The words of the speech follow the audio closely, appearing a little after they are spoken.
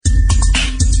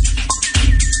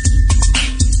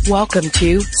Welcome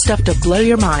to Stuff to Blow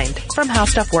Your Mind from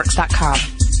HowStuffWorks.com.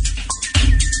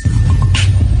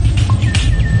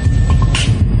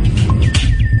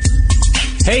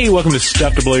 Hey, welcome to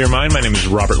Stuff to Blow Your Mind. My name is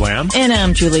Robert Lamb. And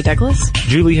I'm Julie Douglas.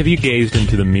 Julie, have you gazed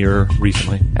into the mirror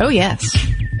recently? Oh, yes.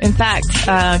 In fact,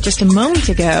 just a moment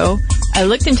ago, I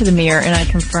looked into the mirror and I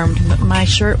confirmed that my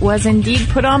shirt was indeed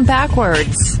put on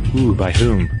backwards. Ooh, by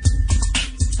whom?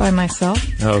 By myself.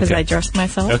 Because I dressed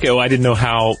myself. Okay, well, I didn't know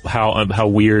how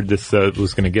weird this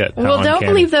was going to get. Well, don't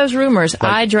believe those rumors.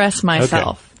 I dress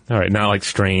myself. Okay. All right, not like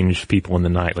strange people in the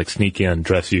night, like sneak in,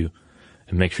 dress you,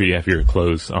 and make sure you have your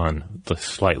clothes on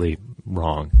slightly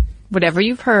wrong. Whatever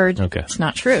you've heard, It's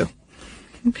not true.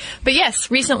 But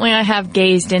yes, recently I have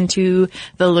gazed into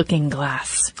the looking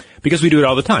glass. Because we do it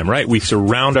all the time, right? We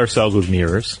surround ourselves with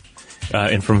mirrors.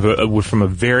 And from a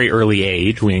very early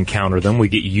age, we encounter them, we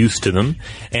get used to them,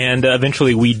 and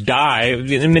eventually we die.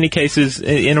 In many cases,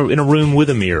 in a room with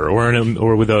a mirror,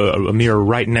 or with a mirror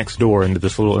right next door into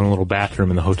in a little bathroom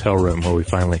in the hotel room where we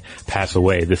finally pass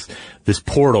away. This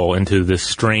portal into this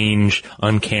strange,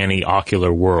 uncanny,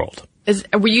 ocular world.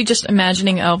 Were you just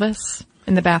imagining Elvis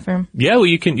in the bathroom? Yeah, well,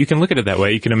 you can look at it that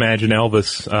way. You can imagine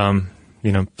Elvis,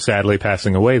 sadly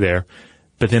passing away there.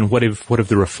 But then what if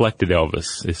the reflected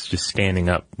Elvis is just standing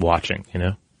up watching,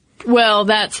 Well,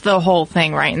 that's the whole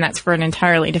thing, right? And that's for an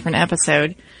entirely different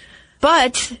episode.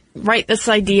 But, right, this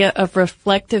idea of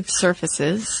reflective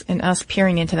surfaces and us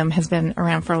peering into them has been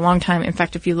around for a long time. In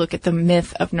fact, if you look at the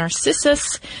myth of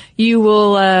Narcissus, you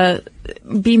will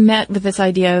be met with this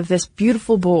idea of this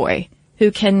beautiful boy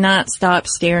who cannot stop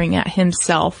staring at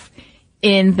himself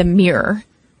in the mirror.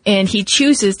 And he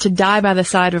chooses to die by the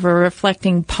side of a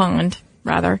reflecting pond,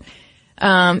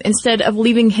 instead of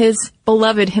leaving his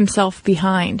beloved himself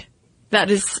behind.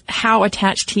 That is how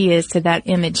attached he is to that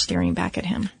image staring back at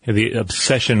him. Yeah, the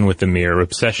obsession with the mirror,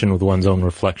 obsession with one's own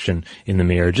reflection in the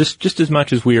mirror, just as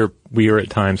much as we are at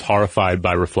times horrified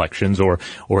by reflections or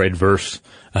adverse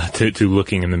to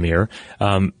looking in the mirror.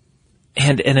 And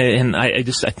I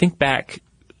think back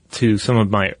to some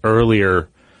of my earlier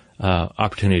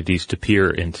opportunities to peer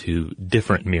into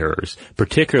different mirrors,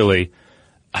 particularly.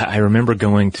 I remember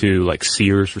going to like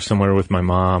Sears or somewhere with my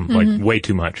mom, like way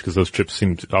too much because those trips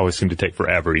always seem to take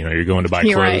forever. You're going to buy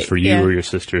clothes for you or your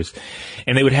sisters,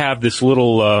 and they would have this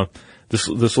little this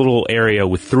little area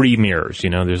with 3 mirrors.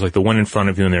 There's like the one in front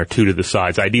of you and there are 2 to the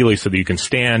sides, ideally so that you can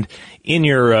stand in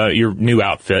your new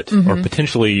outfit or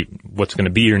potentially what's going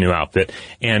to be your new outfit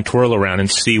and twirl around and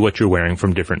see what you're wearing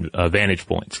from different vantage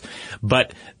points.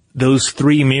 But those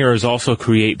 3 mirrors also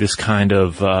create this kind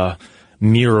of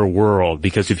mirror world,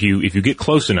 because if you get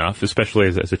close enough, especially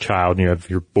as a child, and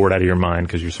you're bored out of your mind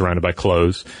because you're surrounded by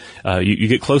clothes, you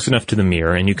get close enough to the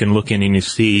mirror and you can look in and you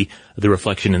see the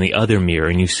reflection in the other mirror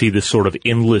and you see this sort of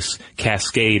endless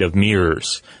cascade of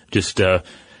mirrors,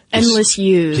 endless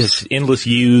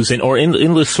views or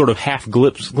endless sort of half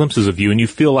glimpses of you, and you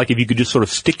feel like if you could just sort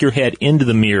of stick your head into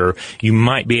the mirror, you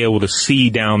might be able to see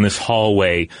down this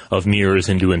hallway of mirrors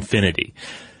into infinity.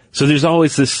 So there's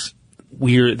always this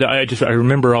weird, I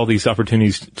remember all these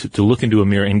opportunities to look into a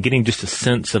mirror and getting just a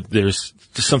sense of there's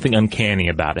just something uncanny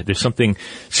about it. There's something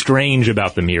strange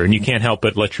about the mirror, and you can't help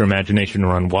but let your imagination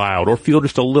run wild or feel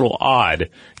just a little odd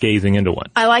gazing into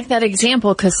one. I like that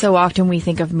example because so often we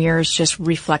think of mirrors just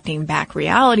reflecting back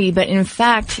reality, but in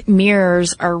fact,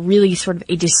 mirrors are really sort of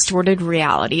a distorted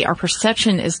reality. Our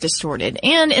perception is distorted,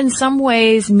 and in some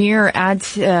ways, mirrors add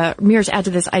to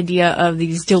this idea of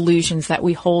these delusions that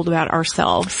we hold about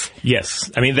ourselves. Yes.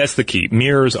 I mean, that's the key.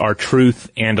 Mirrors are truth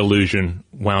and illusion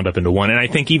wound up into one. And I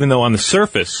think even though on the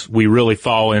surface we really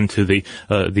fall into the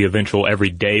eventual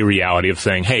everyday reality of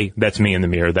saying, hey, that's me in the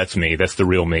mirror, that's me, that's the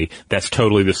real me, that's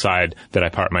totally the side that I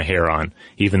part my hair on,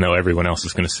 even though everyone else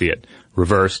is going to see it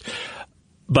reversed.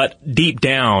 But deep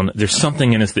down, there's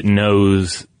something in us that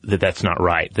knows that that's not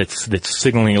right. That's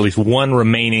signaling at least one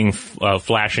remaining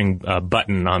flashing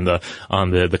button on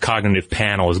the cognitive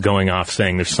panel is going off,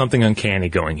 saying there's something uncanny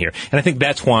going here. And I think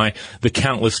that's why the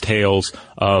countless tales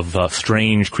of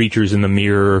strange creatures in the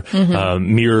mirror,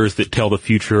 mirrors that tell the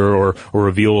future or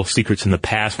reveal secrets in the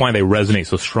past, why they resonate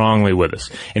so strongly with us.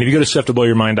 And if you go to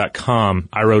StuffToBlowYourMind.com,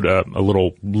 I wrote a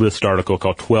little list article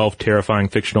called 12 Terrifying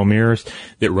Fictional Mirrors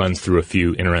that runs through a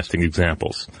few interesting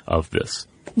examples of this.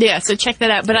 Yeah, so check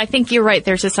that out. But I think you're right.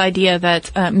 There's this idea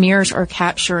that mirrors are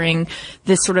capturing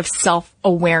this sort of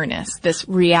self-awareness, this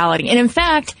reality. And in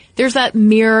fact, there's that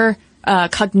mirror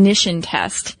cognition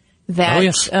test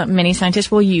that many scientists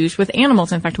will use with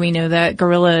animals. In fact, we know that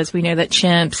gorillas, we know that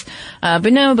chimps,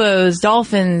 bonobos,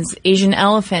 dolphins, Asian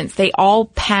elephants, they all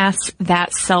pass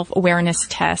that self-awareness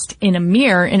test in a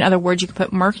mirror. In other words, you can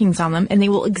put markings on them and they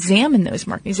will examine those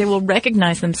markings. They will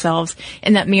recognize themselves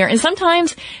in that mirror. And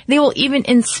sometimes they will even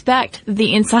inspect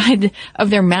the inside of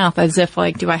their mouth as if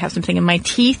like, do I have something in my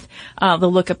teeth? They'll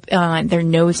look up their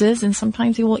noses, and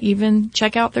sometimes they will even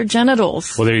check out their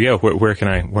genitals. Well, there you go. Where can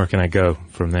I go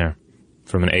from there?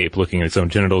 From an ape looking at its own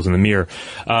genitals in the mirror.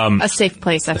 A safe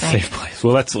place, I think. A safe place.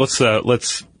 Well,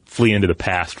 let's flee into the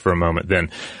past for a moment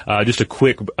then. Just a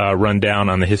quick rundown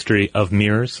on the history of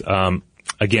mirrors.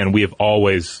 Again, we have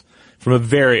always, from a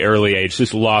very early age,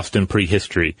 just lost in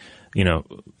prehistory,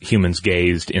 humans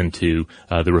gazed into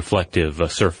the reflective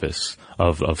surface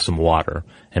of some water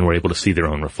and were able to see their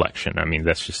own reflection. I mean,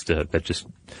 that's just that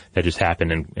just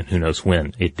happened, and who knows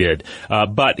when it did.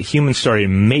 But humans started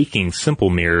making simple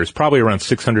mirrors probably around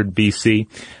 600 BC.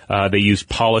 They used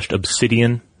polished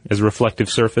obsidian as a reflective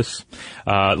surface.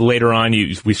 Later on,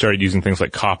 we started using things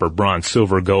like copper, bronze,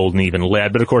 silver, gold, and even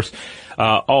lead. But of course,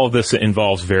 all of this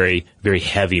involves very, very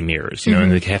heavy mirrors,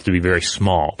 and they have to be very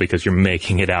small because you're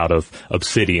making it out of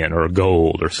obsidian or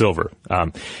gold or silver.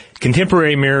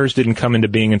 Contemporary mirrors didn't come into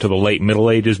being until the late Middle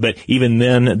Ages, but even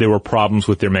then there were problems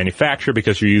with their manufacture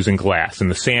because you're using glass, and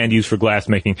the sand used for glass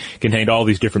making contained all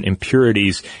these different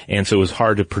impurities, and so it was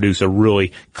hard to produce a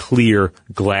really clear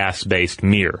glass-based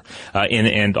mirror.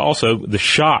 And also the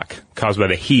shock caused by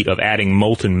the heat of adding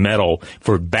molten metal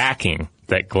for backing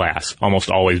that glass almost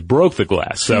always broke the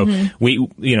glass. So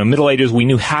Middle Ages, we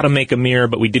knew how to make a mirror,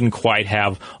 but we didn't quite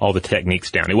have all the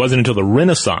techniques down. It wasn't until the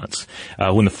Renaissance,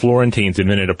 when the Florentines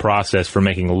invented a process for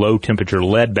making low temperature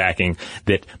lead backing,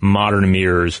 that modern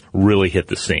mirrors really hit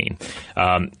the scene.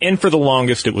 And for the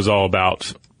longest, it was all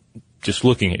about just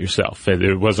looking at yourself.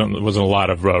 There wasn't a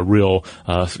lot of real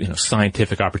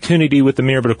scientific opportunity with the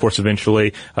mirror, but of course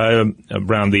eventually around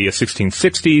the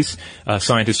 1660s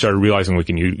scientists started realizing we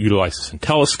can utilize this in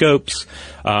telescopes.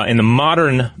 And the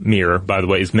modern mirror, by the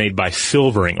way, is made by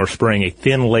silvering or spraying a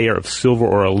thin layer of silver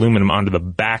or aluminum onto the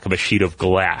back of a sheet of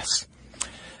glass.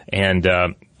 And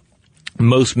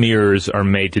most mirrors are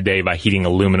made today by heating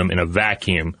aluminum in a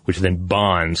vacuum, which then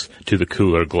bonds to the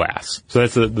cooler glass. So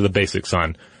that's the basics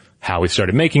on how we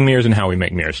started making mirrors and how we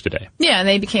make mirrors today. Yeah,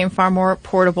 they became far more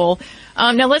portable.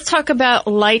 Now let's talk about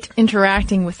light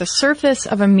interacting with the surface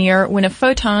of a mirror. When a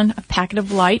photon, a packet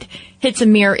of light, hits a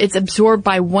mirror, it's absorbed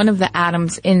by one of the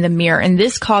atoms in the mirror, and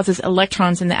this causes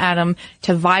electrons in the atom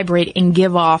to vibrate and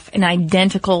give off an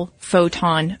identical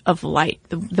photon of light,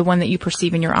 the one that you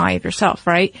perceive in your eye of yourself,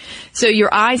 right? So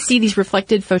your eyes see these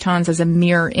reflected photons as a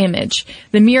mirror image.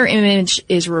 The mirror image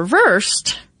is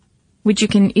reversed, which you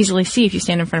can easily see if you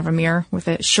stand in front of a mirror with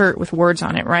a shirt with words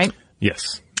on it, right?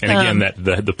 Yes. And again,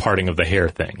 the parting of the hair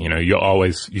thing,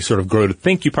 you sort of grow to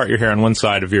think you part your hair on one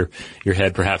side of your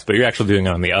head perhaps, but you're actually doing it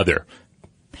on the other.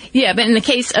 Yeah, but in the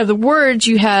case of the words,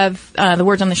 you have the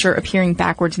words on the shirt appearing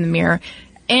backwards in the mirror.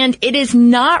 And it is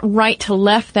not right to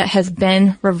left that has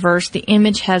been reversed. The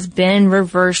image has been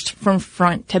reversed from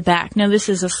front to back. Now, this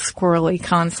is a squirrely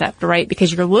concept, right?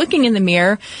 Because you're looking in the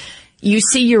mirror, you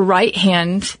see your right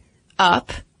hand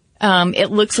up.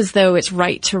 It looks as though it's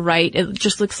right to right. It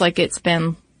just looks like it's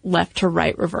been left to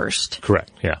right reversed.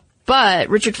 Correct, yeah. But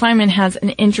Richard Feynman has an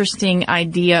interesting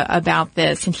idea about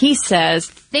this, and he says,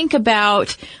 think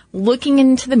about looking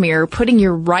into the mirror, putting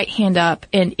your right hand up,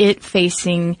 and it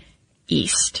facing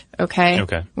east, okay?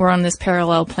 Okay. We're on this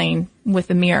parallel plane with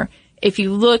the mirror. If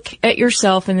you look at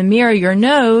yourself in the mirror, your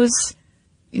nose,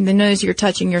 the nose you're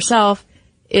touching yourself,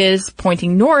 is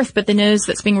pointing north, but the nose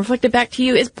that's being reflected back to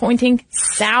you is pointing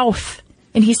south.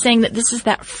 And he's saying that this is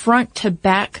that front to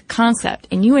back concept.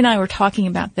 And you and I were talking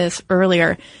about this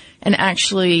earlier and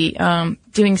actually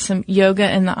doing some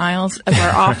yoga in the aisles of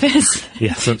our office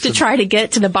to try to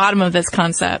get to the bottom of this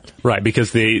concept. Right,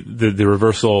 because the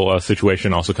reversal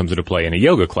situation also comes into play in a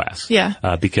yoga class.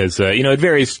 Yeah. Because, it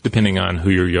varies depending on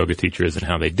who your yoga teacher is and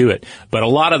how they do it. But a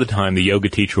lot of the time, the yoga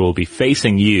teacher will be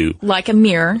facing you. Like a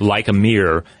mirror.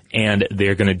 And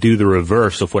they're going to do the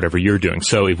reverse of whatever you're doing.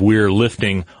 So if we're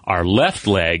lifting our left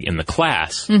leg in the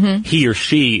class, he or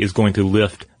she is going to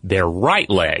lift their right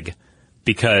leg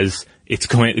because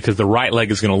the right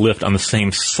leg is going to lift on the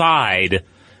same side,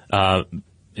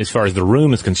 as far as the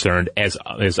room is concerned as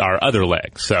our other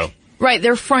leg. So. Right,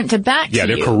 they're front to back to you. Yeah,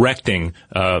 they're correcting,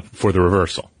 for the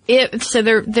reversal. So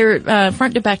they're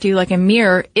front to back to you like a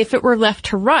mirror. If it were left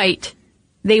to right,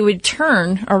 they would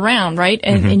turn around, right?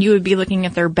 And you would be looking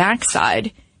at their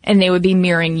backside, and they would be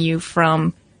mirroring you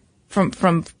from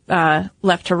from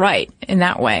left to right in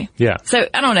that way. Yeah. So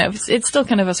I don't know. It's still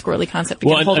kind of a squirrely concept to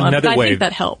get hold on, but I think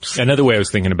that helps. Another way I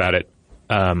was thinking about it,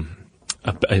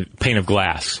 a pane of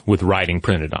glass with writing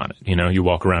printed on it. You know, you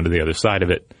walk around to the other side of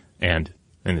it and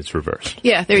it's reversed.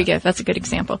 Yeah, there you go. That's a good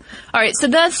example. All right, so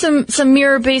that's some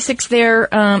mirror basics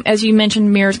there. As you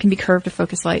mentioned, mirrors can be curved to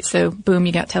focus light. So boom,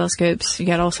 you got telescopes, you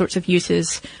got all sorts of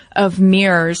uses of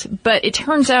mirrors. But it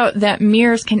turns out that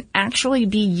mirrors can actually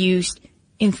be used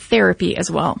in therapy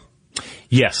as well.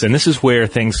 Yes, and this is where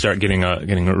things start getting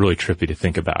really trippy to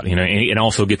think about. You know, and it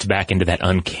also gets back into that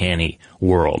uncanny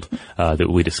world that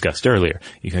we discussed earlier.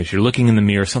 Because you're looking in the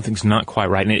mirror, something's not quite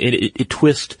right, and it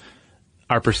twists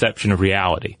our perception of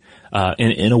reality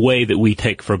in a way that we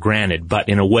take for granted, but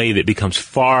in a way that becomes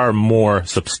far more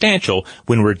substantial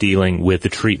when we're dealing with the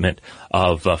treatment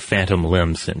of phantom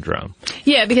limb syndrome.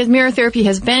 Yeah, because mirror therapy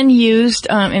has been used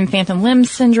in phantom limb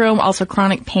syndrome, also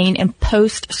chronic pain, and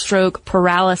post-stroke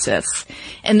paralysis.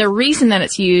 And the reason that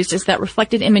it's used is that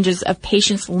reflected images of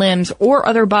patients' limbs or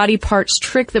other body parts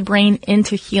trick the brain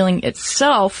into healing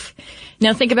itself.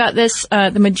 Now think about this,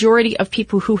 the majority of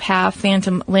people who have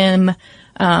phantom limb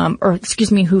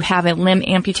who have a limb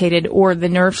amputated or the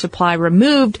nerve supply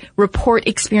removed report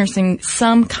experiencing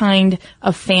some kind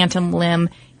of phantom limb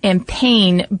and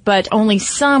pain, but only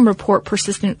some report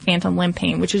persistent phantom limb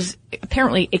pain, which is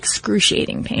apparently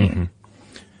excruciating pain. Mm-hmm.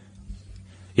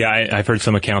 Yeah, I've heard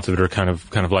some accounts of it are kind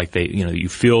of like you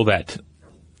feel that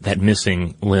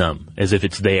missing limb as if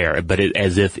it's there, but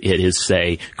as if it is,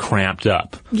 say, cramped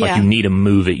up. Yeah. Like you need to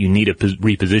move it, you need to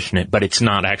reposition it, but it's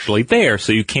not actually there,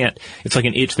 so you can't, it's like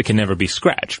an itch that can never be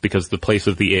scratched because the place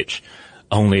of the itch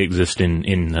only exists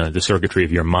in the circuitry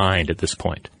of your mind at this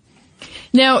point.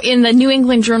 Now, in the New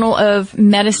England Journal of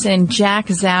Medicine, Jack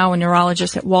Zhao, a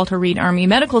neurologist at Walter Reed Army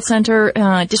Medical Center,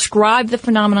 described the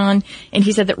phenomenon, and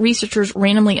he said that researchers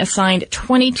randomly assigned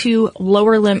 22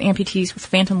 lower limb amputees with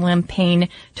phantom limb pain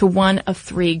to one of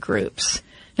three groups.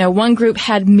 Now, one group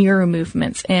had mirror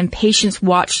movements, and patients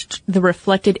watched the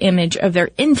reflected image of their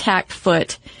intact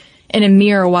foot in a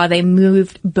mirror while they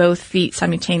moved both feet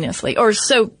simultaneously, or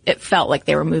so it felt like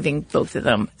they were moving both of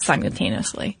them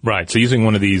simultaneously. Right. So using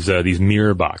one of these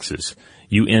mirror boxes,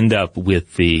 you end up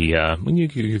with you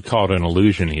could call it an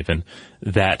illusion even,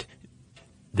 that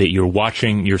you're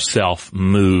watching yourself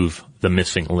move the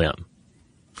missing limb.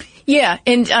 Yeah,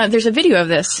 and there's a video of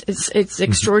this. It's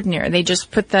extraordinary. They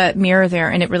just put that mirror there,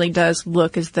 and it really does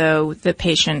look as though the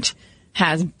patient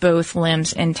has both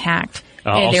limbs intact.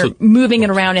 And they're moving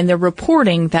it around, and they're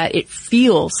reporting that it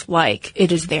feels like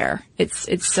it is there. It's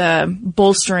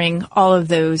bolstering all of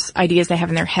those ideas they have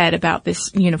in their head about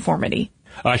this uniformity.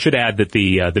 I should add that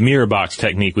the mirror box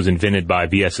technique was invented by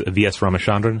V.S.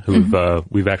 Ramachandran, who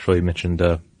we've actually mentioned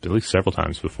at least several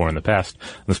times before in the past.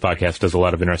 This podcast does a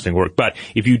lot of interesting work. But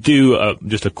if you do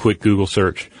just a quick Google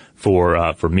search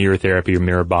for mirror therapy or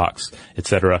mirror box,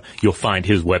 etc., you'll find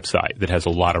his website that has a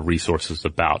lot of resources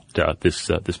about this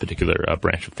particular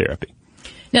branch of therapy.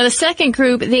 Now, the second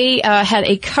group, they had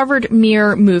a covered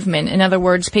mirror movement. In other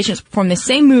words, patients performed the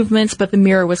same movements, but the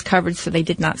mirror was covered, so they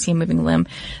did not see a moving limb.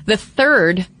 The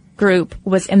third group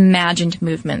was imagined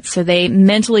movement. So they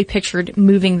mentally pictured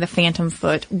moving the phantom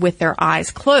foot with their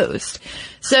eyes closed.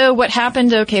 So what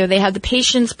happened, they had the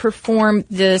patients perform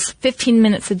this 15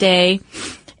 minutes a day,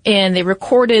 and they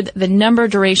recorded the number,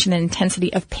 duration, and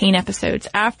intensity of pain episodes.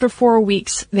 After 4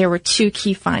 weeks, there were two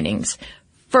key findings.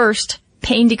 First,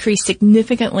 pain decreased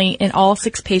significantly in all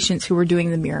 6 patients who were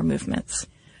doing the mirror movements.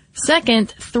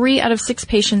 Second, 3 out of 6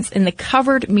 patients in the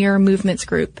covered mirror movements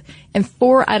group and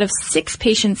 4 out of 6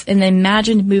 patients in the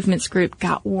imagined movements group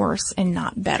got worse and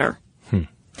not better.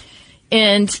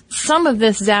 And some of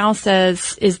this, Zhao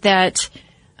says, is that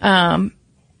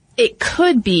it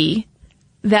could be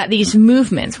that these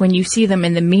movements, when you see them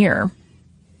in the mirror,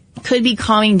 could be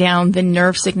calming down the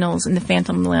nerve signals in the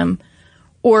phantom limb,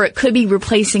 or it could be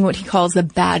replacing what he calls the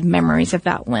bad memories of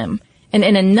that limb. And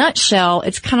in a nutshell,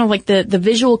 it's kind of like the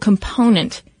visual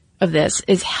component of this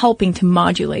is helping to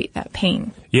modulate that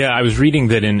pain. Yeah, I was reading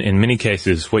that in many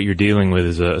cases what you're dealing with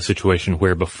is a situation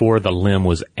where before the limb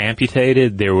was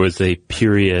amputated, there was a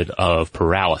period of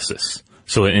paralysis.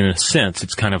 So in a sense,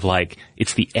 it's kind of like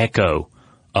it's the echo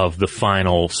of the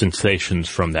final sensations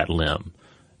from that limb.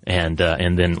 And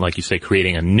then, like you say,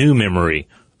 creating a new memory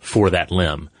for that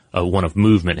limb, one of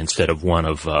movement instead of one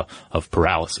of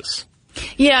paralysis.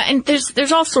 Yeah, and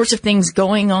there's all sorts of things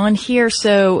going on here.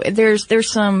 So there's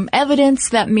some evidence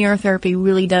that mirror therapy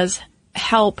really does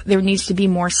help, there needs to be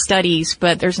more studies,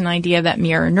 but there's an idea that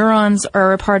mirror neurons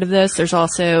are a part of this. There's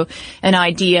also an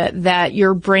idea that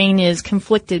your brain is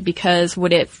conflicted because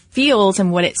what it feels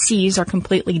and what it sees are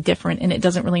completely different, and it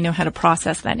doesn't really know how to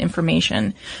process that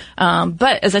information.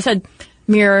 But as I said,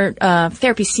 mirror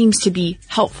therapy seems to be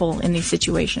helpful in these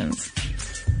situations.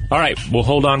 All right, well,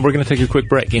 hold on. We're going to take a quick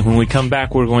break, and when we come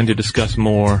back, we're going to discuss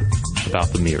more about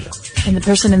the mirror. And the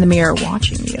person in the mirror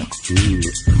watching you. Ooh.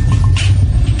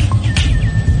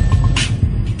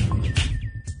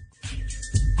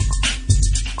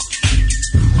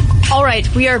 All right,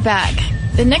 we are back.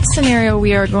 The next scenario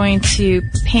we are going to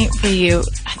paint for you,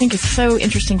 I think is so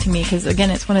interesting to me because, again,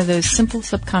 it's one of those simple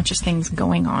subconscious things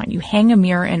going on. You hang a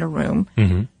mirror in a room,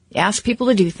 you ask people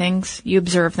to do things, you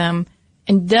observe them,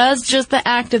 and does just the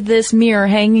act of this mirror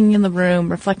hanging in the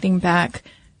room, reflecting back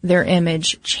their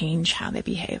image, change how they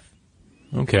behave?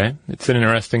 Okay, it's an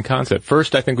interesting concept.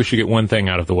 First, I think we should get one thing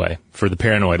out of the way for the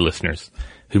paranoid listeners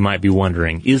who might be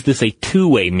wondering, is this a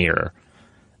two-way mirror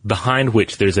behind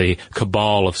which there's a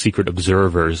cabal of secret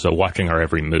observers watching our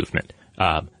every movement?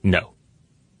 No.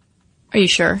 Are you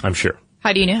sure? I'm sure.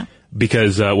 How do you know?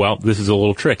 Because, well, this is a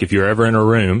little trick. If you're ever in a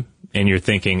room and you're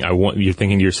thinking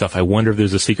to yourself, I wonder if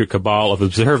there's a secret cabal of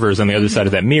observers on the other side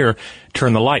of that mirror,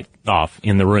 turn the light off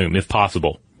in the room if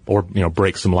possible. Or,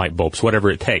 break some light bulbs, whatever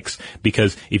it takes.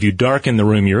 Because if you darken the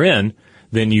room you're in,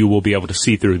 then you will be able to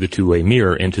see through the two-way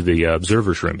mirror into the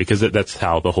observer's room. Because that's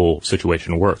how the whole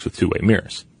situation works with two-way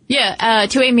mirrors. Yeah,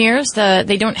 two-way mirrors,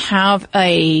 they don't have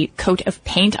a coat of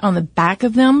paint on the back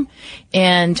of them.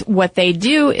 And what they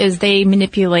do is they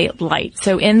manipulate light.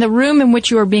 So in the room in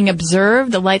which you are being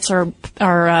observed, the lights are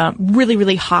really,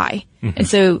 really high. And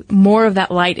so more of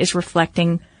that light is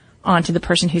reflecting onto the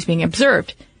person who's being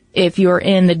observed. If you're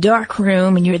in the dark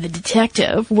room and you're the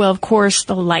detective, well, of course,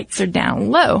 the lights are down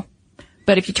low.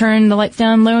 But if you turn the lights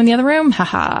down low in the other room,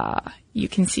 you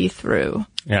can see through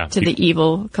to the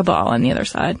evil cabal on the other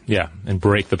side. Yeah, and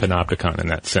break the panopticon in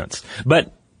that sense.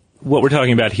 But what we're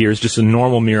talking about here is just a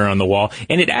normal mirror on the wall,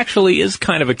 and it actually is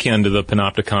kind of akin to the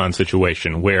panopticon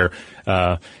situation, where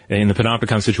in the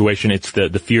panopticon situation, it's the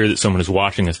fear that someone is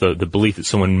watching us, the belief that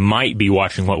someone might be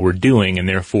watching what we're doing, and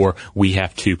therefore we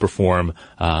have to perform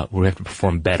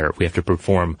better. We have to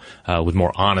perform with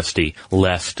more honesty,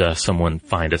 lest someone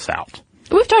find us out.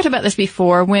 We've talked about this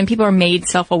before. When people are made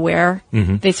self-aware,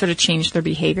 they sort of change their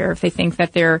behavior. If they think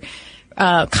that they're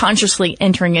consciously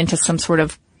entering into some sort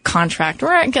of contract, or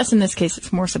I guess in this case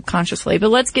it's more subconsciously.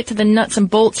 But let's get to the nuts and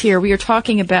bolts here. We are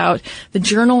talking about the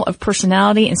Journal of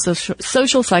Personality and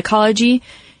Social Psychology,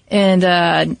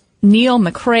 and Neil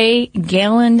McRae,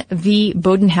 Galen V.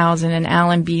 Bodenhausen, and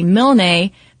Alan B.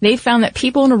 Milne. They found that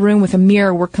people in a room with a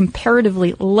mirror were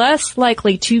comparatively less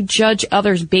likely to judge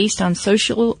others based on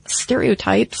social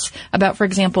stereotypes about, for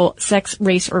example, sex,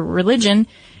 race, or religion.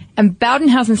 And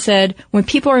Bodenhausen said, when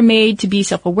people are made to be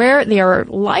self-aware, they are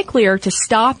likelier to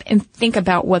stop and think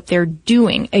about what they're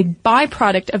doing. A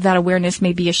byproduct of that awareness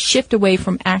may be a shift away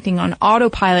from acting on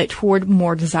autopilot toward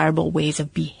more desirable ways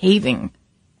of behaving.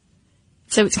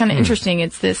 So it's kind of interesting.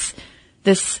 It's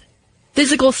this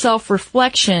physical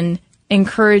self-reflection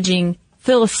encouraging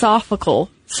philosophical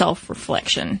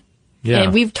self-reflection. Yeah.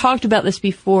 And we've talked about this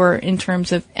before in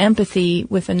terms of empathy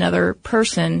with another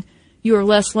person. You are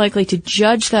less likely to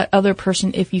judge that other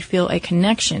person if you feel a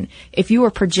connection. If you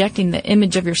are projecting the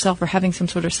image of yourself or having some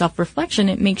sort of self-reflection,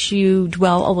 it makes you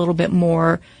dwell a little bit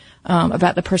more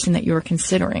about the person that you're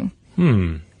considering.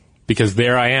 Because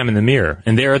there I am in the mirror,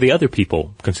 and there are the other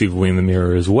people conceivably in the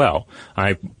mirror as well.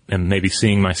 I am maybe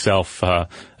seeing myself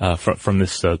from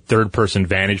this third-person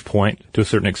vantage point to a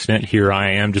certain extent. Here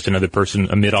I am, just another person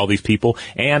amid all these people.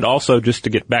 And also, just to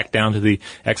get back down to the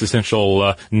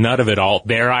existential nut of it all,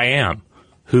 there I am.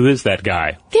 Who is that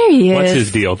guy? There he is. What's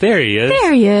his deal? There he is.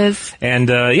 There he is. And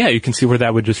you can see where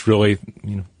that would just really,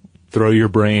 throw your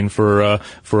brain for a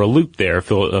loop there,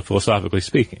 philosophically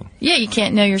speaking. Yeah, you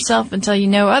can't know yourself until you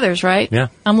know others, right? Yeah.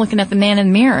 I'm looking at the man in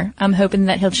the mirror. I'm hoping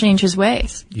that he'll change his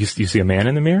ways. You see a man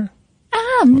in the mirror?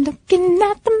 I'm looking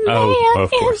at the man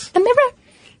of course. in the mirror.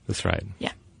 That's right.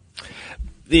 Yeah.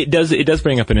 It does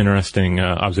bring up an interesting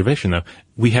observation, though.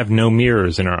 We have no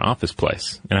mirrors in our office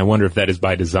place, and I wonder if that is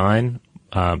by design.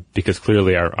 Because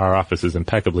clearly our office is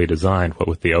impeccably designed, what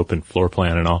with the open floor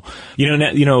plan and all.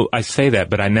 I say that,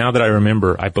 but now that I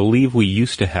remember, I believe we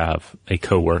used to have a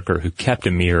coworker who kept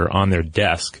a mirror on their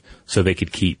desk so they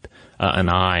could keep an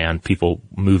eye on people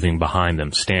moving behind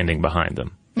them, standing behind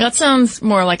them. That sounds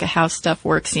more like a How Stuff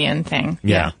Worksian thing.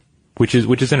 Yeah. Which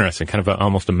is interesting, kind of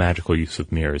almost a magical use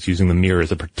of mirrors, using the mirror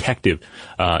as a protective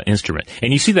instrument.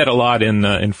 And you see that a lot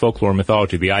in folklore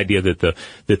mythology, the idea that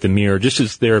the mirror, just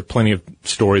as there are plenty of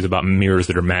stories about mirrors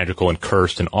that are magical and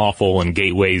cursed and awful and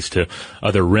gateways to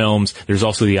other realms, there's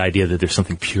also the idea that there's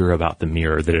something pure about the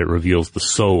mirror, that it reveals the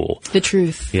soul. The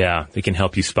truth. Yeah, it can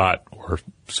help you spot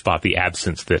the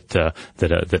absence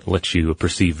that lets you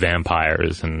perceive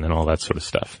vampires and all that sort of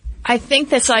stuff. I think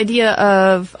this idea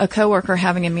of a coworker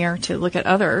having a mirror to look at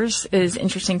others is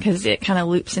interesting because it kind of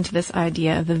loops into this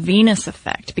idea of the Venus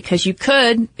effect. Because you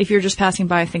could, if you're just passing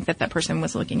by, think that person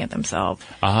was looking at themselves.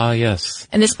 Ah, yes.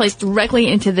 And this plays directly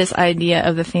into this idea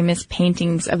of the famous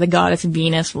paintings of the goddess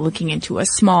Venus looking into a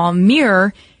small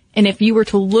mirror. And if you were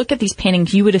to look at these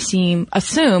paintings, you would assume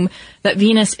that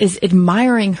Venus is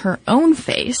admiring her own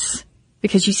face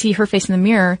because you see her face in the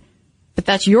mirror, but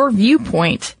that's your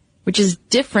viewpoint, which is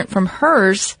different from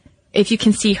hers. If you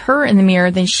can see her in the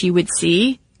mirror, then she would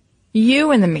see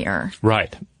you in the mirror.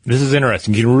 Right. This is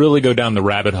interesting. You can really go down the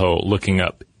rabbit hole looking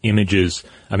up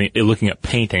looking up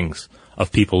paintings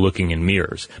of people looking in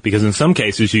mirrors. Because in some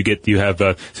cases you have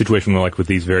a situation like with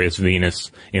these various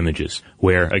Venus images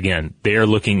where, again, they're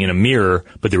looking in a mirror,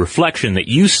 but the reflection that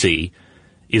you see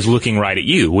is looking right at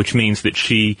you, which means that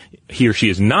he or she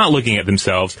is not looking at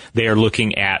themselves. They are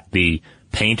looking at the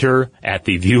painter, at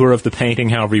the viewer of the painting,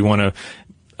 however you want to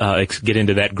get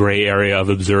into that gray area of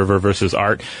observer versus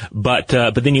art. But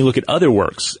then you look at other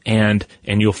works and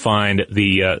you'll find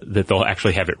that they'll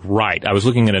actually have it right. I was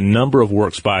looking at a number of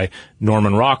works by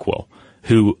Norman Rockwell,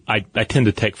 who I tend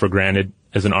to take for granted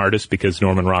as an artist because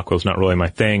Norman Rockwell's not really my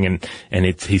thing, and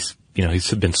he's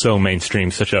been so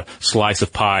mainstream, such a slice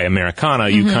of pie Americana,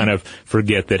 you kind of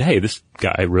forget that, hey, this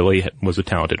guy really was a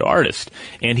talented artist.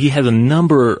 And he has a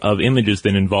number of images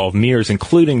that involve mirrors,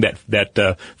 including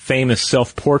that famous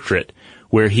self-portrait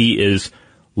where he is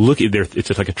looking there.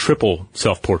 It's like a triple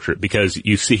self-portrait because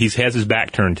you see he has his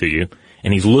back turned to you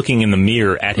and he's looking in the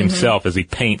mirror at himself as he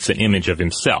paints an image of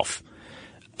himself.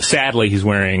 Sadly, he's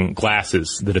wearing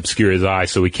glasses that obscure his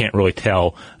eyes, so we can't really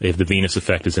tell if the Venus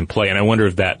effect is in play. And I wonder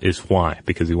if that is why,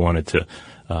 because he wanted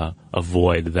to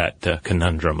avoid that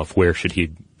conundrum of where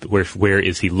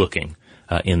is he looking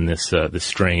in this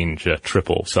strange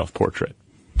triple self-portrait.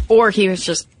 Or he was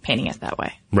just painting it that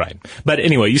way. Right. But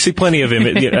anyway, you see plenty of him.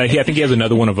 I think he has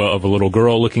another one of a little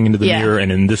girl looking into the mirror,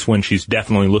 and in this one, she's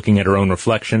definitely looking at her own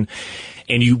reflection.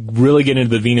 And you really get into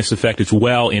the Venus effect as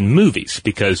well in movies,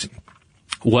 because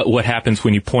what happens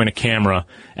when you point a camera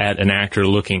at an actor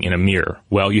looking in a mirror?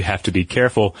 Well, you have to be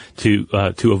careful to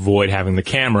avoid having the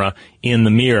camera in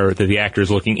the mirror that the actor is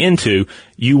looking into.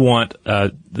 You want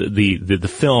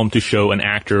the film to show an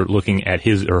actor looking at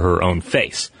his or her own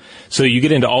face. So you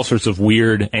get into all sorts of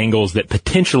weird angles that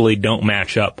potentially don't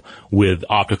match up with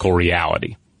optical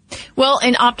reality. Well,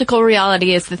 and optical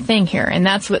reality is the thing here, and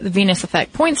that's what the Venus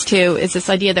effect points to, is this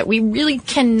idea that we really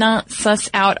cannot suss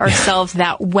out ourselves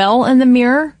that well in the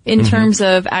mirror in terms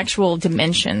of actual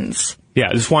dimensions.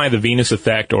 Yeah, this is why the Venus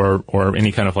effect or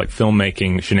any kind of like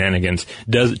filmmaking shenanigans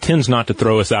tends not to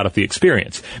throw us out of the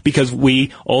experience, because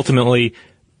we ultimately,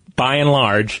 by and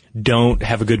large, don't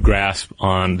have a good grasp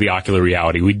on the ocular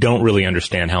reality. We don't really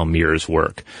understand how mirrors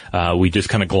work. We just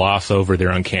kind of gloss over their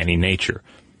uncanny nature.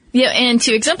 Yeah, and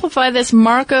to exemplify this,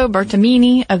 Marco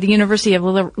Bertamini of the University of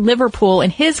Liverpool and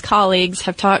his colleagues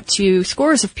have talked to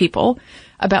scores of people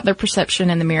about their perception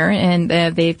in the mirror, and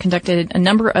they've conducted a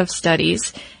number of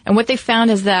studies. And what they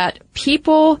found is that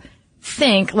people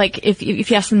think, like, if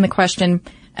you ask them the question,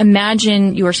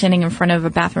 imagine you are standing in front of a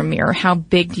bathroom mirror, how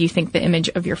big do you think the image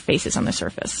of your face is on the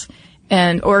surface?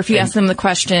 Or if you ask them the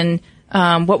question,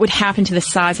 what would happen to the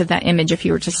size of that image if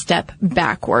you were to step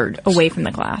backward away from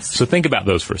the glass? So think about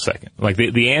those for a second. Like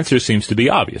the answer seems to be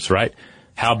obvious, right?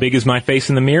 How big is my face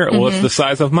in the mirror? Well, it's the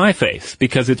size of my face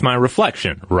because it's my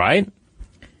reflection, right?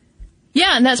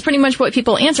 Yeah, and that's pretty much what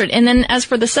people answered. And then as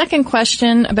for the second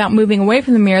question about moving away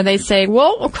from the mirror, they say,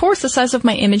 well, of course the size of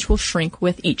my image will shrink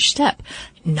with each step.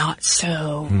 Not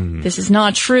so. This is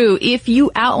not true. If you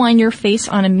outline your face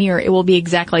on a mirror, it will be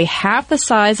exactly half the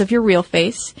size of your real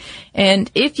face.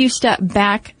 And if you step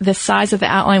back, the size of the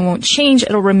outline won't change.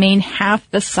 It'll remain half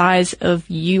the size of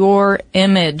your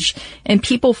image. And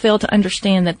people fail to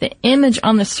understand that the image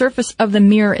on the surface of the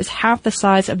mirror is half the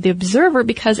size of the observer,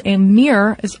 because a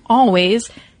mirror is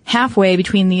always halfway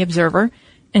between the observer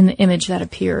and the image that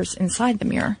appears inside the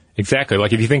mirror. Exactly.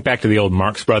 Like if you think back to the old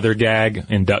Marx Brother gag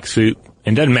in Duck Soup,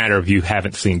 and it doesn't matter if you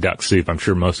haven't seen Duck Soup, I'm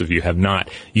sure most of you have not,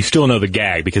 you still know the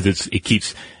gag because it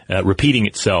keeps repeating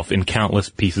itself in countless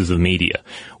pieces of media,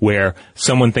 where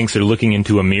someone thinks they're looking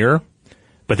into a mirror,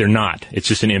 but they're not. It's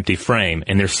just an empty frame,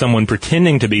 and there's someone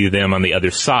pretending to be them on the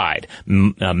other side,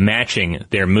 matching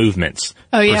their movements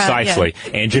precisely.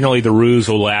 Yeah. And generally, the ruse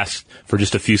will last for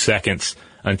just a few seconds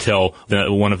until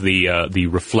one of the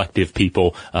reflective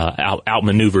people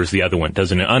outmaneuvers the other one,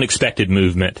 does an unexpected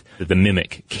movement that the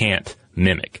mimic can't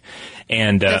mimic.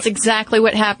 And that's exactly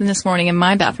what happened this morning in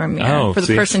my bathroom mirror for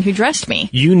the person who dressed me.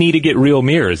 You need to get real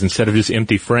mirrors instead of just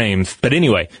empty frames. But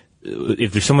anyway,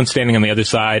 if there's someone standing on the other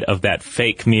side of that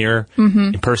fake mirror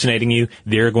impersonating you,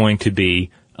 they're going to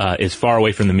be as far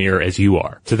away from the mirror as you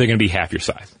are. So they're going to be half your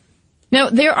size. Now,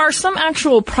 there are some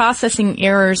actual processing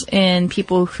errors in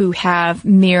people who have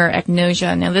mirror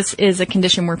agnosia. Now, this is a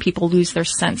condition where people lose their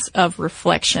sense of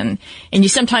reflection. And you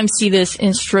sometimes see this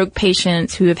in stroke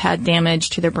patients who have had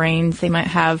damage to their brains. They might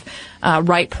have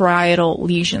right parietal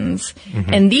lesions.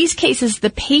 In these cases, the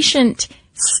patient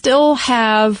still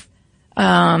have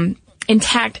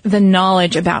intact the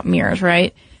knowledge about mirrors,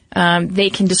 right? They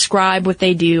can describe what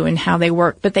they do and how they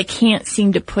work, but they can't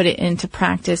seem to put it into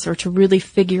practice or to really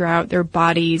figure out their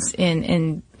bodies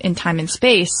in time and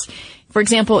space. For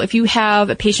example, if you have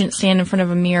a patient stand in front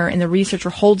of a mirror and the researcher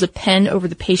holds a pen over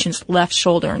the patient's left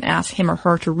shoulder and asks him or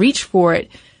her to reach for it,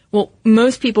 well,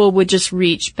 most people would just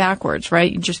reach backwards, right?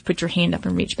 You just put your hand up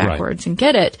and reach backwards and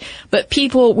get it. But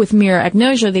people with mirror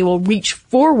agnosia, they will reach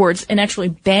forwards and actually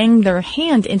bang their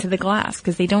hand into the glass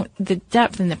because the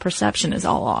depth and the perception is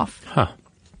all off. Huh.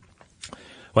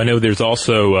 Well, I know there's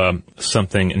also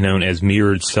something known as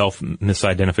mirrored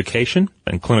self-misidentification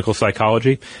in clinical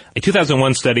psychology. A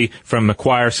 2001 study from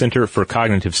McGuire Center for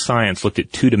Cognitive Science looked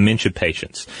at 2 dementia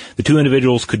patients. The 2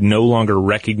 individuals could no longer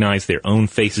recognize their own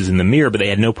faces in the mirror, but they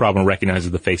had no problem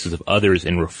recognizing the faces of others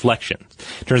in reflection.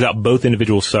 It turns out both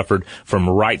individuals suffered from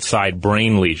right-side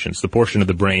brain lesions, the portion of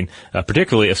the brain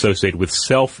particularly associated with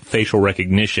self-facial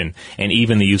recognition and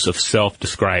even the use of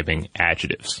self-describing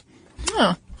adjectives.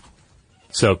 Oh.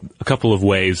 So a couple of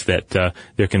ways that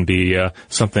there can be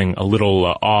something a little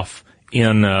off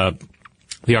in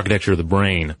the architecture of the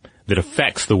brain that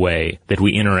affects the way that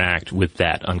we interact with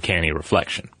that uncanny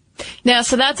reflection. Now,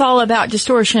 so that's all about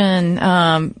distortion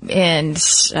and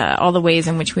all the ways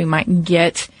in which we might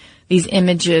get these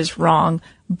images wrong.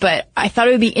 But I thought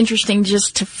it would be interesting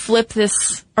just to flip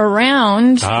this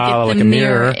around, get like the a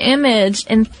mirror image,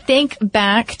 and think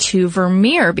back to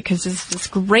Vermeer, because there's this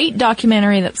great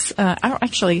documentary that's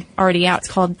actually already out. It's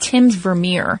called Tim's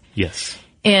Vermeer. Yes.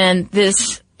 And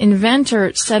this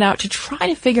inventor set out to try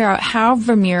to figure out how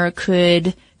Vermeer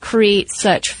could create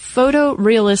such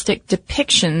photorealistic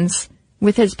depictions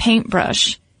with his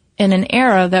paintbrush in an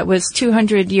era that was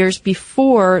 200 years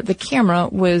before the camera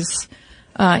was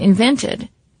invented.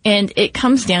 And it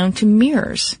comes down to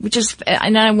mirrors, which is,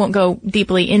 and I won't go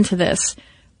deeply into this,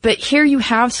 but here you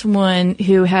have someone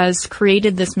who has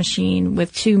created this machine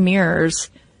with 2 mirrors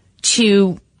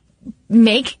to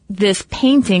make this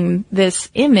painting, this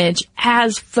image,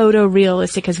 as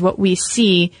photorealistic as what we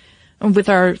see with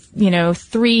our,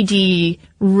 3D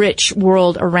rich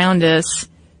world around us,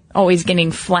 always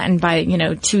getting flattened by,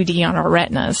 2D on our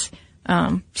retinas.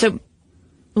 So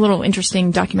a little interesting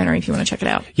documentary if you want to check it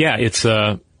out. Yeah,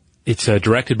 it's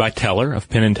directed by Teller of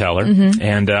Penn and Teller,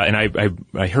 and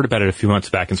I heard about it a few months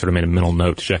back and sort of made a mental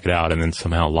note to check it out, and then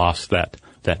somehow lost that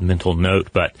mental note.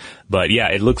 But yeah,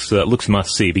 it looks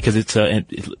must see because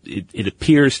it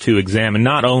appears to examine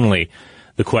not only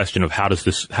the question of how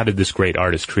did this great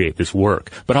artist create this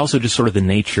work, but also just sort of the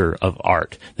nature of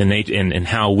art, and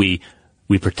how we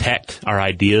protect our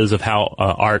ideas of how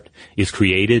art is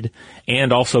created,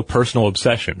 and also personal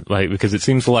obsession. Because it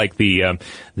seems like the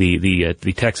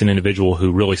Texan individual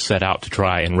who really set out to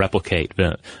try and replicate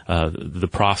the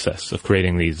process of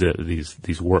creating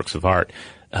these works of art,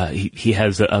 he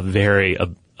has a very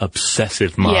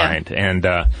obsessive mind, and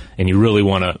you really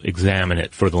want to examine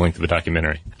it for the length of a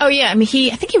documentary. Oh yeah, I mean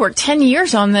I think he worked 10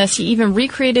 years on this. He even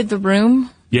recreated the room.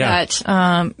 Yeah.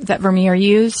 That Vermeer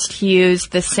used. He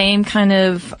used the same kind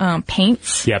of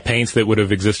paints. Yeah, paints that would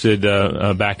have existed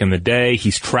back in the day.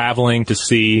 He's traveling to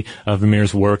see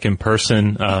Vermeer's work in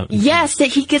person. Yes, that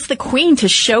he gets the Queen to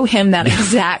show him that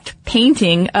exact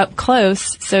painting up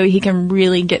close so he can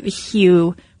really get the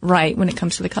hue right when it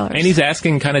comes to the colors. And he's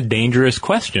asking kind of dangerous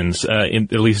questions, at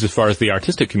least as far as the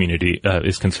artistic community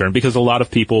is concerned, because a lot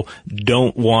of people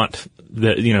don't want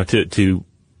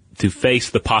to face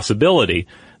the possibility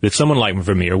that someone like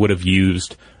Vermeer would have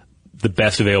used the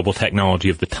best available technology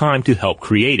of the time to help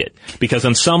create it. Because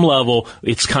on some level,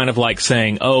 it's kind of like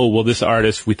saying, oh, well, this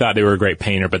artist, we thought they were a great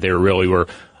painter, but they really were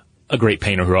a great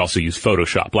painter who also used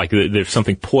Photoshop. Like there's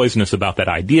something poisonous about that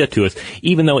idea to us,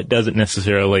 even though it doesn't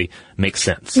necessarily make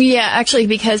sense. Yeah, actually,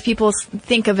 because people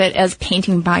think of it as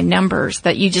painting by numbers,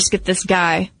 that you just get this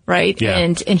guy, right? Yeah.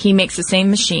 And he makes the same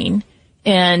machine.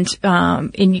 And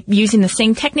in using the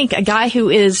same technique, a guy who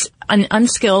is an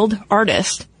unskilled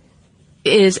artist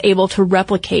is able to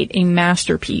replicate a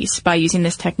masterpiece by using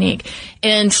this technique.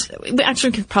 And we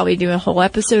actually could probably do a whole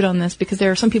episode on this, because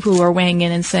there are some people who are weighing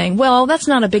in and saying, well, that's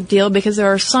not a big deal, because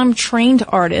there are some trained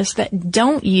artists that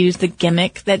don't use the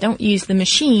gimmick, that don't use the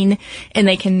machine, and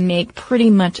they can make pretty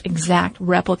much exact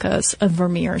replicas of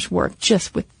Vermeer's work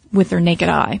just with their naked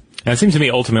eye. And it seems to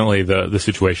me ultimately the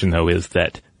situation, though, is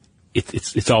that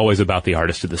it's always about the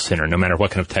artist at the center, no matter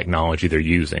what kind of technology they're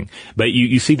using. But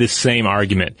you see this same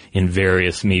argument in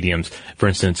various mediums. For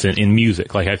instance, in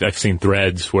music, like I've seen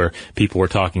threads where people were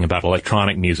talking about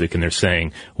electronic music, and they're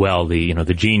saying, well,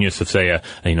 the genius of, say,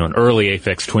 an early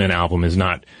Aphex Twin album is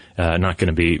not going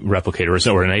to be replicated,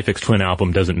 or an Aphex Twin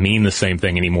album doesn't mean the same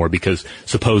thing anymore, because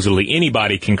supposedly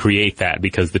anybody can create that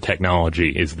because the technology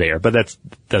is there. But that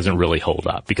doesn't really hold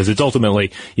up, because it's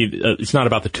ultimately, it's not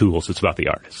about the tools, it's about the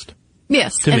artist.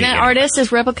 Yes, and that artist is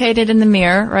replicated in the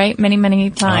mirror, right? Many, many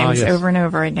times, yes. over and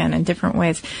over again in different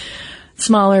ways.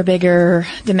 Smaller, bigger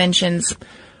dimensions.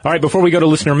 All right, before we go to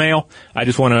listener mail, I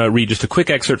just want to read just a quick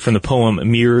excerpt from the poem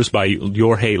Mirrors by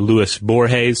Jorge Luis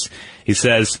Borges. He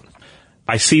says,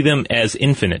 I see them as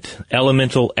infinite,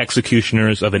 elemental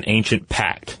executioners of an ancient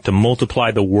pact to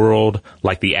multiply the world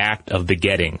like the act of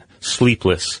begetting,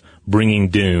 sleepless, bringing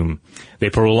doom. They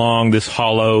prolong this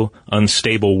hollow,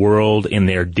 unstable world in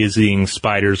their dizzying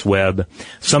spider's web.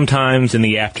 Sometimes in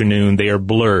the afternoon they are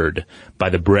blurred by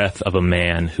the breath of a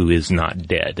man who is not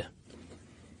dead.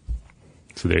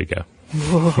 So there you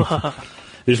go.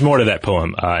 There's more to that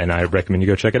poem, and I recommend you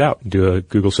go check it out. Do a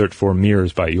Google search for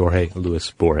Mirrors by Jorge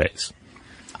Luis Borges.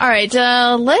 All right,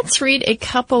 let's read a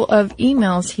couple of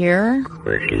emails here.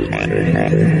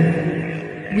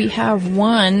 We have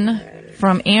one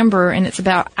from Amber, and it's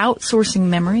about outsourcing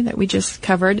memory that we just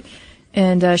covered.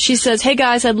 And she says, hey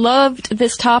guys, I loved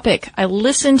this topic. I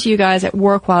listen to you guys at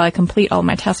work while I complete all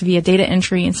my tasks via data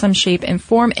entry in some shape and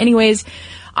form. Anyways,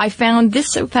 I found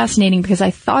this so fascinating because I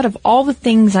thought of all the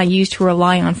things I used to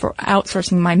rely on for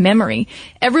outsourcing my memory.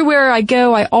 Everywhere I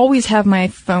go, I always have my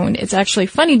phone. It's actually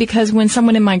funny because when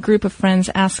someone in my group of friends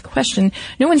asks a question,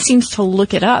 no one seems to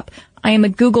look it up. I am a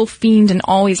Google fiend and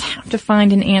always have to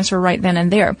find an answer right then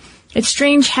and there. It's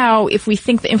strange how if we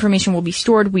think the information will be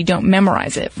stored, we don't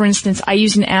memorize it. For instance, I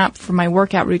use an app for my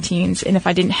workout routines, and if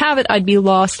I didn't have it, I'd be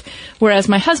lost, whereas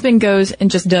my husband goes and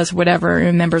just does whatever and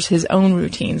remembers his own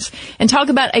routines. And talk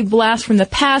about a blast from the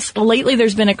past. Lately,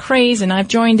 there's been a craze, and I've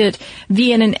joined it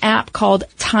via an app called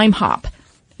TimeHop.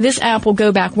 This app will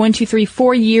go back 1, 2, 3,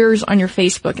 4 years on your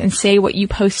Facebook and say what you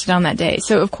posted on that day.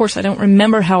 So, of course, I don't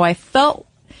remember how I felt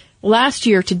last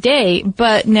year today,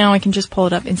 but now I can just pull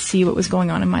it up and see what was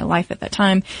going on in my life at that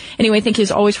time. Anyway, thank you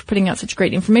as always for putting out such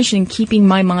great information and keeping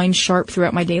my mind sharp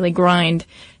throughout my daily grind.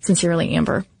 Sincerely,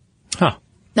 Amber. Huh.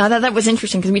 Now that was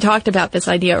interesting because we talked about this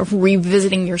idea of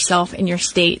revisiting yourself and your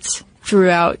states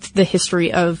throughout the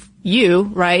history of you,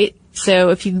 right?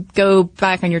 So if you go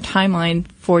back on your timeline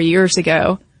 4 years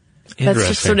ago, that's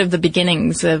just sort of the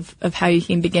beginnings of how you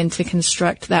can begin to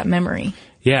construct that memory.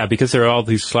 Yeah, because there are all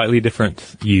these slightly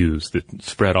different yous that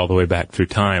spread all the way back through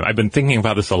time. I've been thinking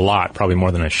about this a lot, probably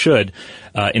more than I should,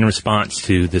 in response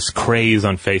to this craze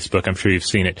on Facebook. I'm sure you've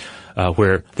seen it,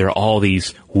 where there are all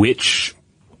these, which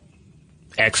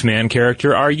X-Men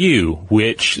character are you?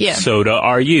 Which soda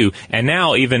are you? And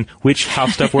now even, which How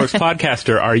Stuff Works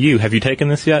podcaster are you? Have you taken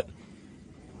this yet?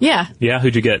 Yeah. Yeah?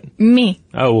 Who'd you get? Me.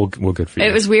 Oh, well, good for you.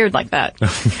 It was weird like that.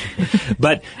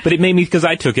 But it made me, because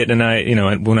I took it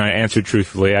and when I answered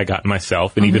truthfully, I got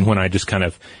myself. And even when I just kind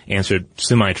of answered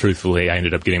semi-truthfully, I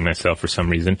ended up getting myself for some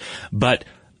reason. But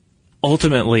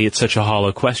ultimately, it's such a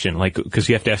hollow question, because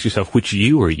you have to ask yourself, which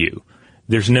you are you?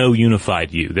 There's no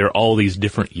unified you. There are all these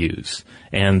different yous.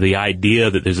 And the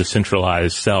idea that there's a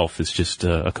centralized self is just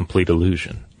a complete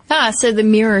illusion. So the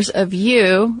mirrors of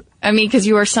you, I mean, because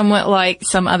you are somewhat like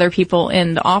some other people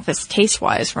in the office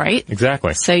taste-wise, right?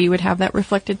 Exactly. So you would have that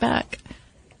reflected back.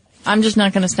 I'm just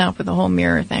not going to stop with the whole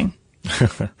mirror thing.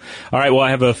 All right, well, I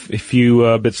have a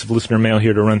few bits of listener mail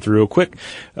here to run through real quick.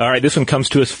 All right, this one comes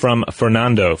to us from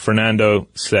Fernando. Fernando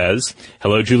says,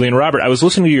 hello, Julie and Robert. I was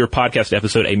listening to your podcast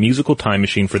episode, A Musical Time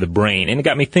Machine for the Brain, and it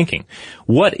got me thinking,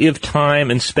 what if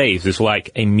time and space is like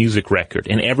a music record,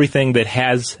 and everything that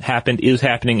has happened, is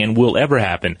happening, and will ever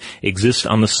happen exists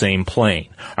on the same plane?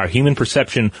 Our human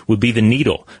perception would be the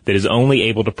needle that is only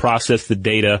able to process the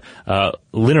data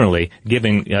literally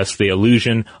giving us the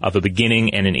illusion of a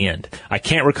beginning and an end. I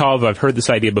can't recall if I've heard this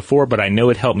idea before, but I know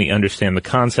it helped me understand the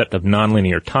concept of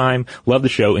nonlinear time. Love the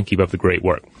show and keep up the great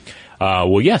work.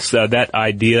 Well, yes, that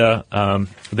idea,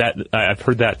 that I've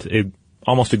heard that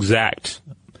almost exact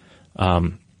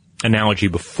analogy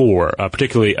before,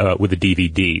 particularly with the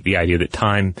DVD. The idea that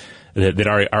time, that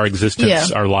our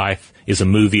existence, our life, is a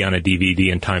movie on a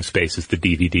DVD, and time space is the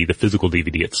DVD, the physical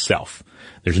DVD itself.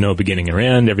 There's no beginning or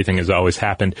end. Everything has always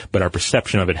happened, but our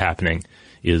perception of it happening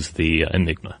is the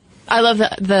enigma. I love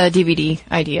the DVD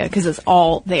idea because it's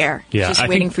all there. Yeah, just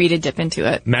waiting for you to dip into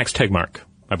it. Max Tegmark,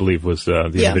 I believe, was the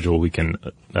individual we can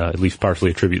at least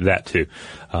partially attribute that to.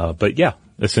 But yeah,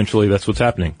 essentially that's what's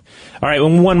happening. All right,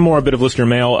 and one more bit of listener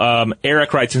mail.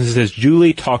 Eric writes and says,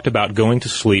 Julie talked about going to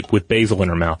sleep with basil in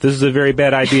her mouth. This is a very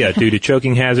bad idea due to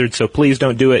choking hazards, so please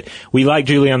don't do it. We like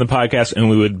Julie on the podcast, and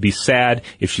we would be sad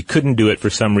if she couldn't do it for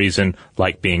some reason,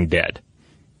 like being dead.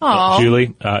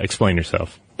 Julie, explain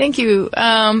yourself. Thank you,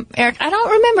 Eric. I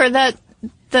don't remember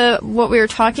what we were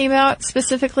talking about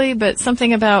specifically, but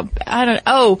something about,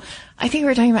 I think we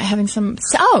were talking about having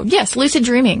lucid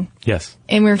dreaming. Yes.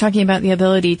 And we were talking about the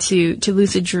ability to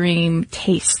lucid dream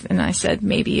taste. And I said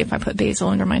maybe if I put basil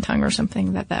under my tongue or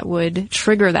something that would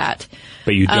trigger that.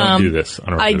 But you don't do this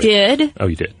on a regular. I did. Oh,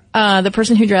 you did. The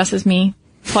person who dresses me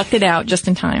plucked it out just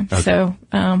in time. Okay. So,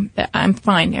 I'm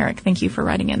fine, Eric. Thank you for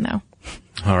writing in though.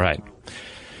 All right.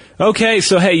 Okay,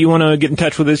 so hey, you want to get in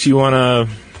touch with us? You want to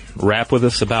rap with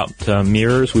us about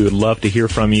mirrors? We would love to hear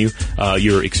from you.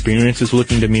 Your experiences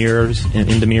looking into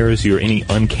mirrors, your any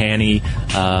uncanny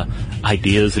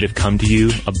ideas that have come to you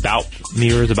about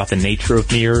mirrors, about the nature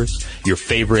of mirrors, your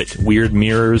favorite weird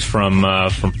mirrors from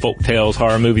folk tales,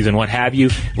 horror movies, and what have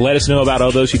you. Let us know about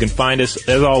all those. You can find us,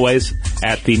 as always,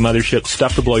 at the mothership,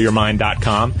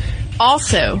 StuffToBlowYourMind.com.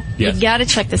 Also, yes, you got to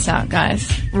check this out, guys.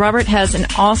 Robert has an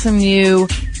awesome new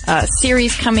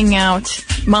series coming out,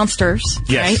 Monsters.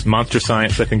 Yes, right? Monster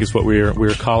Science, I think is what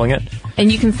we're calling it.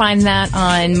 And you can find that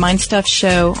on Mind Stuff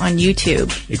Show on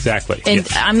YouTube. Exactly. And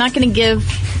yes, I'm not going to give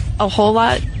a whole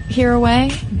lot here away,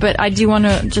 but I do want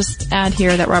to just add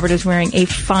here that Robert is wearing a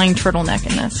fine turtleneck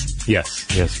in this.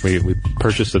 Yes. We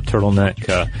purchased a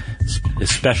turtleneck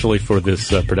especially for this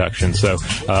production. So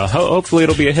hopefully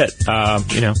it'll be a hit.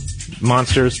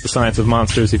 Monsters, the Science of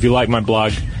Monsters. If you like my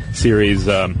blog series,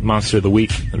 Monster of the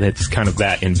Week, it's kind of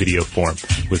that in video form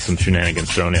with some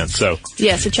shenanigans thrown in. So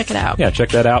check it out. Yeah, check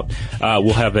that out.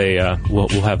 We'll have a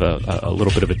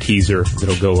little bit of a teaser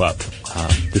that'll go up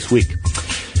this week.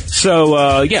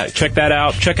 So, check that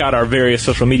out. Check out our various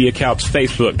social media accounts,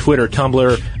 Facebook, Twitter,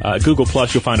 Tumblr, Google+.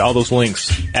 You'll find all those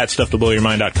links at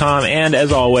StuffToBlowYourMind.com. And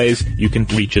as always, you can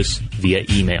reach us via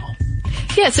email.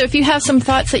 Yeah, so if you have some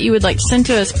thoughts that you would like to send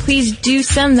to us, please do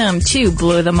send them to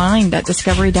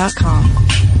blowthemind@discovery.com.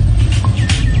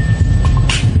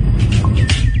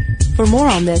 For more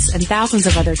on this and thousands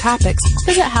of other topics,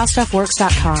 visit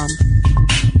HowStuffWorks.com.